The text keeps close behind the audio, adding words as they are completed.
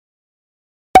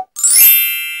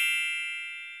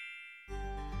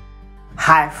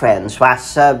Hi friends,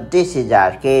 what's up? This is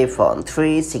Unarchive on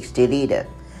 360 Reader.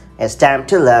 It's time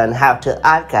to learn how to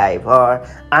archive or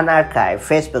unarchive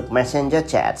Facebook Messenger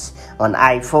chats on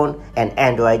iPhone and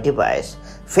Android device.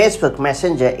 Facebook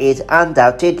Messenger is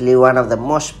undoubtedly one of the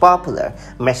most popular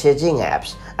messaging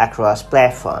apps across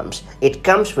platforms. It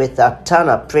comes with a ton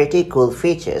of pretty cool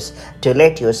features to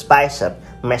let you spice up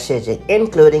messaging,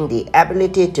 including the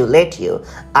ability to let you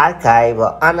archive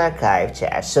or unarchive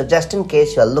chats. So just in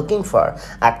case you're looking for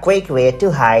a quick way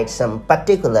to hide some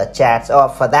particular chats, or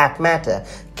for that matter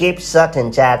keep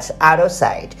certain chats out of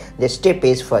sight, this tip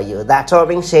is for you. That's all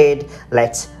being said,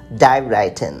 let's dive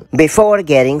right in. Before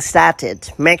getting started,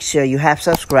 make sure you have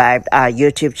subscribed our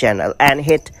YouTube channel and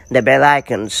hit the bell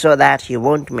icon so that you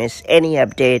won't miss any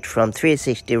update from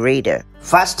 360 Reader.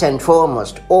 First and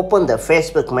foremost, open the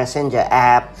Facebook Messenger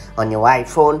app on your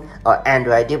iPhone or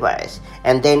Android device,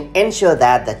 and then ensure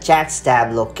that the Chats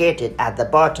tab located at the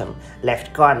bottom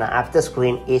left corner of the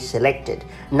screen is selected.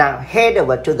 Now head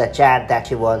over to the chat that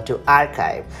you want to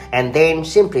archive, and then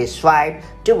simply swipe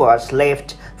towards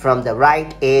left from the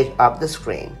right edge of the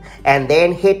screen, and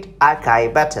then hit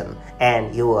Archive button,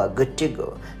 and you are good to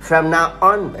go. From now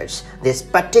onwards, this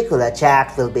particular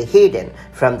chat will be hidden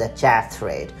from the chat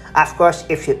thread. Of course,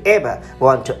 if you ever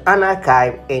want to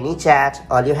unarchive any chat,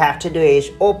 all you have to do is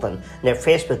open the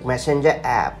Facebook Messenger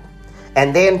app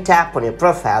and then tap on your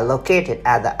profile located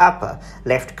at the upper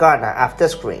left corner of the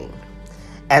screen,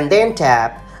 and then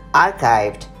tap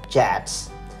Archived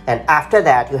Chats. And after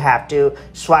that, you have to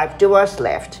swipe towards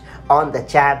left on the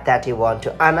chat that you want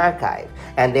to unarchive,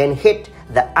 and then hit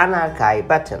the unarchive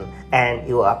button, and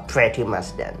you are pretty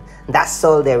much done. That's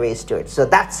all there is to it. So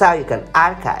that's how you can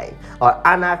archive or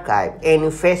unarchive any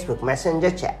Facebook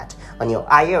Messenger chat on your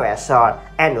iOS or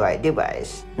Android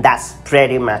device. That's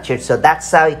pretty much it. So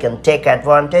that's how you can take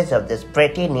advantage of this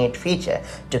pretty neat feature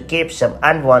to keep some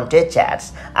unwanted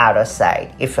chats out of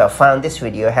sight. If you found this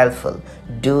video helpful,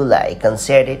 do like and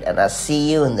share it, and I'll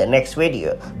see you in the next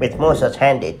video with more such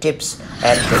handy tips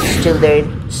and tricks. Till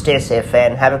then, stay safe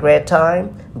and have a great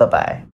time. Bye bye.